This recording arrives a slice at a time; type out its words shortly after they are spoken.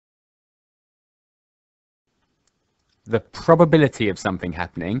The probability of something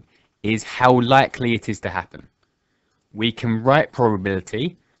happening is how likely it is to happen. We can write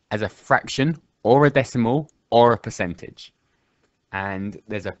probability as a fraction or a decimal or a percentage. And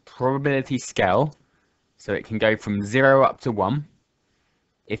there's a probability scale, so it can go from 0 up to 1.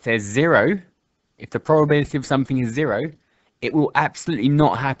 If there's 0, if the probability of something is 0, it will absolutely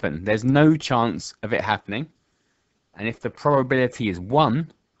not happen. There's no chance of it happening. And if the probability is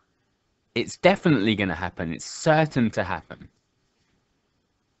 1, it's definitely going to happen. It's certain to happen.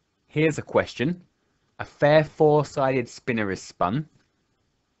 Here's a question. A fair four-sided spinner is spun.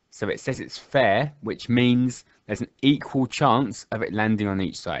 So it says it's fair, which means there's an equal chance of it landing on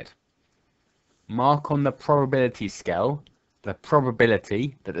each side. Mark on the probability scale the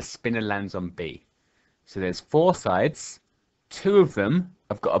probability that the spinner lands on B. So there's 4 sides. 2 of them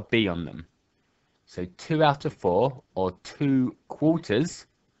have got a B on them. So 2 out of 4, or 2/4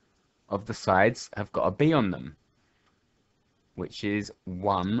 of the sides have got a B on them, which is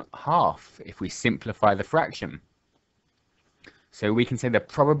 1/2 if we simplify the fraction. So we can say the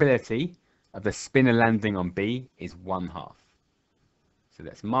probability of the spinner landing on B is 1/2. So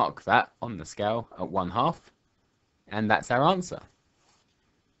let's mark that on the scale at 1/2, and that's our answer.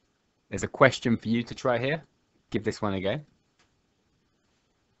 There's a question for you to try here. Give this one a go.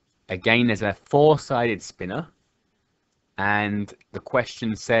 Again, there's a 4-sided spinner, and the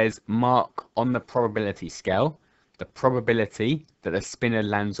question says mark on the probability scale the probability that the spinner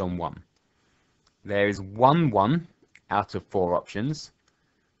lands on 1. There is 1 out of 4 options,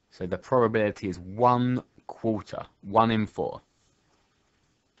 so the probability is 1/4, 1 in 4.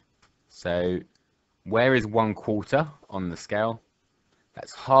 So where is 1/4 on the scale?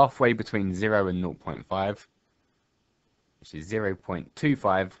 That's halfway between 0 and 0.5, which is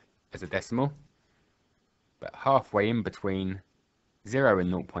 0.25 as a decimal, but halfway in between 0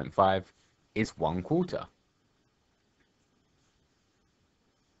 and 0.5 is 1/4.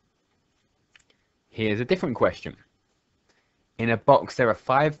 Here's a different question. In a box there are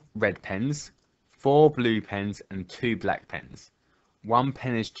 5 red pens, 4 blue pens and 2 black pens. 1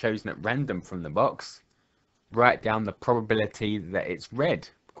 pen is chosen at random from the box. Write down the probability that it's red,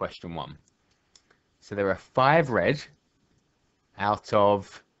 question 1. So there are 5 red out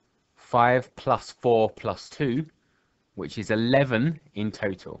of 5 plus 4 plus 2, which is 11 in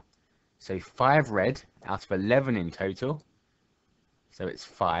total. So 5 red out of 11 in total, so it's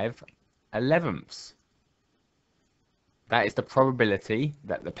 5/11. That is the probability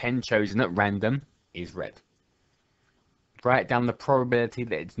that the pen chosen at random is red. Write down the probability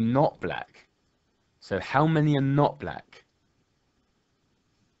that it's not black. So how many are not black?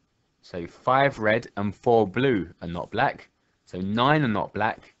 So 5 red and 4 blue are not black. So 9 are not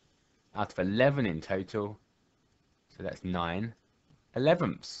black out of 11 in total. So that's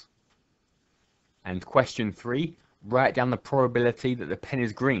 9/11. And question 3, write down the probability that the pen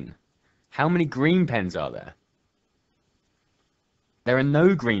is green. How many green pens are there? There are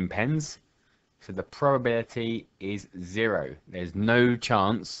no green pens, so the probability is 0. There's no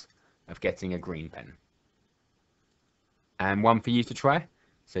chance of getting a green pen. And one for you to try,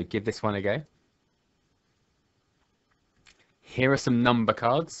 so give this one a go. Here are some number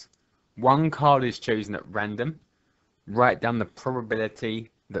cards. 1 card is chosen at random. Write down the probability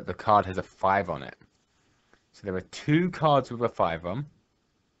that the card has a 5 on it. So there are 2 cards with a 5 on,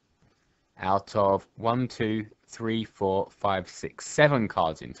 out of 1, 2, 3, 4, 5, 6, 7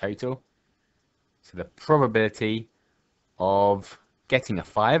 cards in total. So the probability of getting a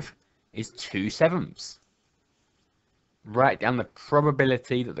 5 is 2/7. Write down the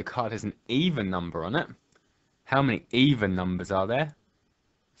probability that the card has an even number on it. How many even numbers are there?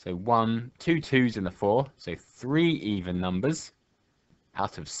 So 1, 2 2s and a 4, so 3 even numbers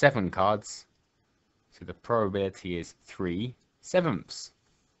out of 7 cards. So the probability is 3/7.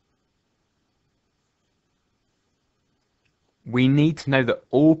 We need to know that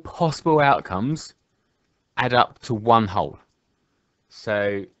all possible outcomes add up to 1 whole.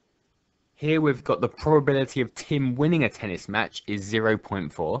 So here we've got the probability of Tim winning a tennis match is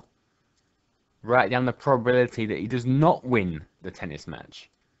 0.4. Write down the probability that he does not win the tennis match.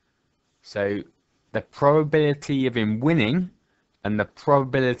 So the probability of him winning and the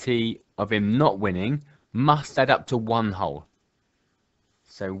probability of him not winning must add up to 1 whole.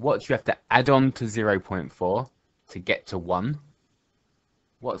 So what do you have to add on to 0.4 to get to 1?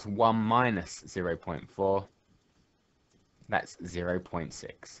 What's 1 minus 0.4? That's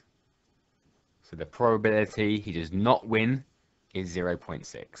 0.6. So the probability he does not win is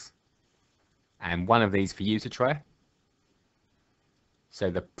 0.6. And one of these for you to try. So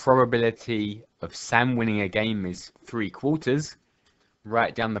the probability of Sam winning a game is 3/4.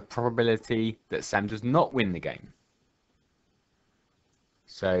 Write down the probability that Sam does not win the game.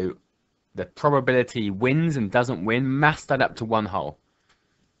 So the probability wins and doesn't win must add up to one whole.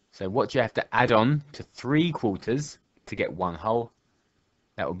 So what do you have to add on to 3/4 to get one whole?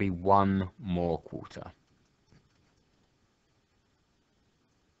 That would be one more quarter.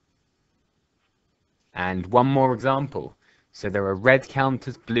 And one more example. So there are red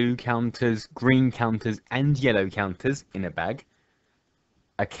counters, blue counters, green counters, and yellow counters in a bag.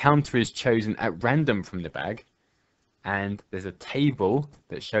 A counter is chosen at random from the bag, and there's a table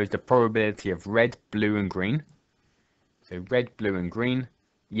that shows the probability of red, blue, and green. So red, blue, and green.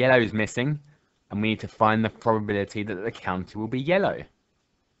 Yellow is missing, and we need to find the probability that the counter will be yellow.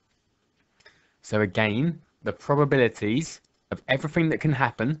 So again, the probabilities of everything that can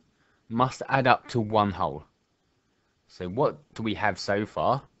happen must add up to one whole. So what do we have so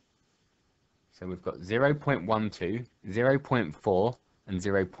far? So we've got 0.12, 0.4, and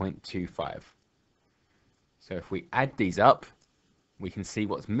 0.25. So if we add these up, we can see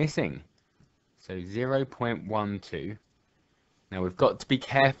what's missing. So 0.12. Now we've got to be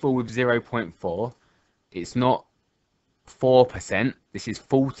careful with 0.4. It's not 4%, this is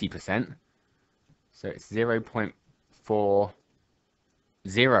 40%. So it's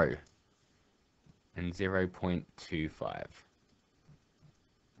 0.40 and 0.25.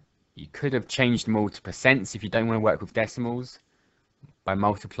 You could have changed them all to percents if you don't want to work with decimals by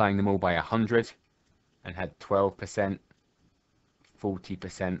multiplying them all by 100 and had 12%,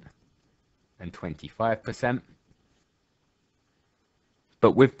 40%, and 25%.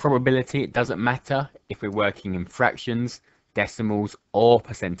 But with probability, it doesn't matter if we're working in fractions, decimals, or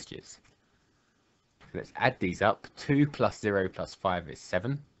percentages. So let's add these up. 2 plus 0 plus 5 is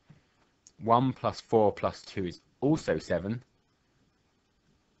 7. 1 plus 4 plus 2 is also 7.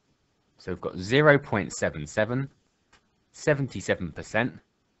 So we've got 0.77, 77%.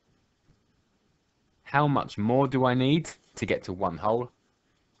 How much more do I need to get to one whole?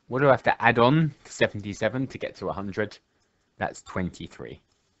 What do I have to add on to 77 to get to 100? That's 23.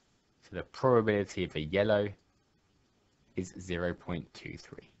 So the probability of a yellow is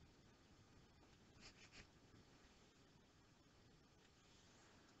 0.23.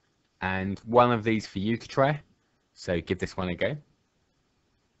 And one of these for you to try. So give this one a go.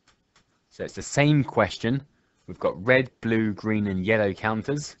 So it's the same question. We've got red, blue, green, and yellow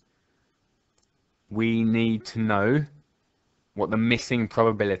counters. We need to know what the missing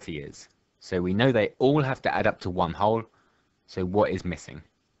probability is. So we know they all have to add up to one whole. So what is missing?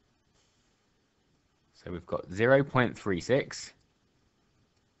 So we've got 0.36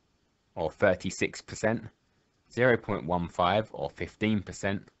 or 36%, 0.15 or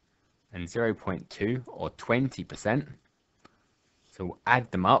 15%, and 0.2 or 20%. So we'll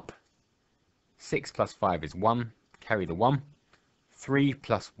add them up. 6 plus 5 is 1, carry the 1. 3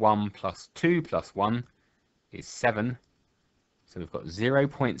 plus 1 plus 2 plus 1 is 7. So we've got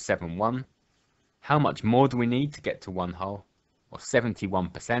 0.71. How much more do we need to get to one whole? Or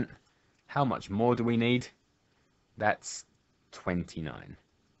 71%. How much more do we need? That's 29.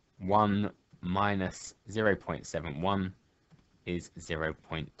 1 minus 0.71 is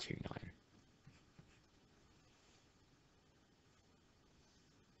 0.29.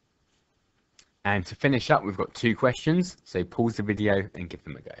 And to finish up, we've got 2 questions, so pause the video and give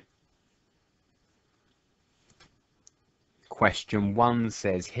them a go. Question 1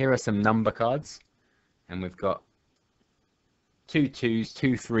 says, here are some number cards, and we've got 2 2s,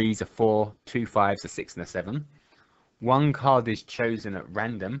 2 3s, a 4, 2 5s, a 6, and a 7. One card is chosen at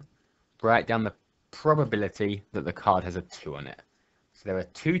random. Write down the probability that the card has a 2 on it. So there are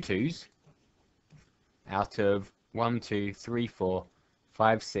 2 2s out of 1, 2, 3, 4,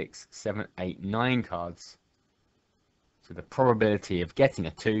 5, 6, 7, 8, 9 cards. So the probability of getting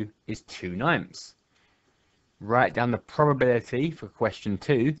a 2 is 2/9. Write down the probability for question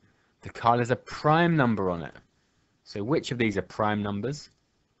 2. The card has a prime number on it. So which of these are prime numbers?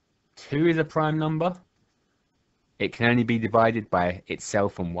 2 is a prime number. It can only be divided by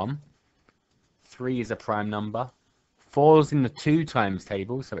itself and 1. 3 is a prime number. 4's in the 2 times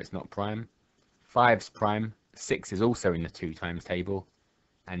table, so it's not prime. 5's prime. 6 is also in the 2 times table.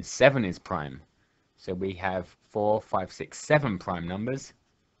 And 7 is prime. So we have 4, 5, 6, 7 prime numbers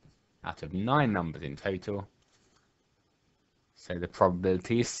out of 9 numbers in total. So the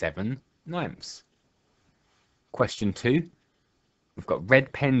probability is 7/9. Question 2. We've got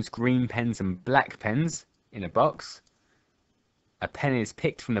red pens, green pens, and black pens in a box. A pen is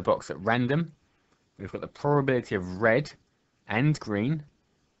picked from the box at random. We've got the probability of red and green.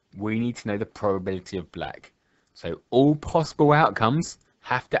 We need to know the probability of black. So all possible outcomes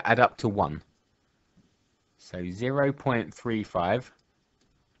have to add up to 1. So 0.35,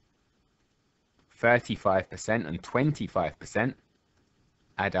 35%, and 25%.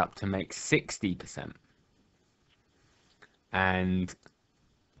 add up to make 60%. And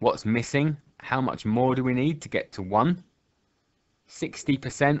what's missing? How much more do we need to get to 1?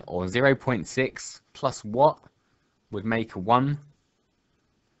 60% or 0.6 plus what would make a 1?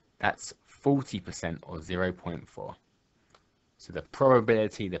 That's 40% or 0.4. So the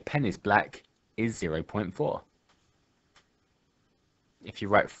probability the pen is black is 0.4. If you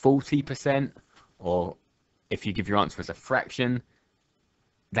write 40%, or if you give your answer as a fraction,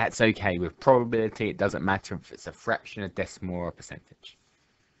 that's okay. With probability, it doesn't matter if it's a fraction, a decimal, or a percentage.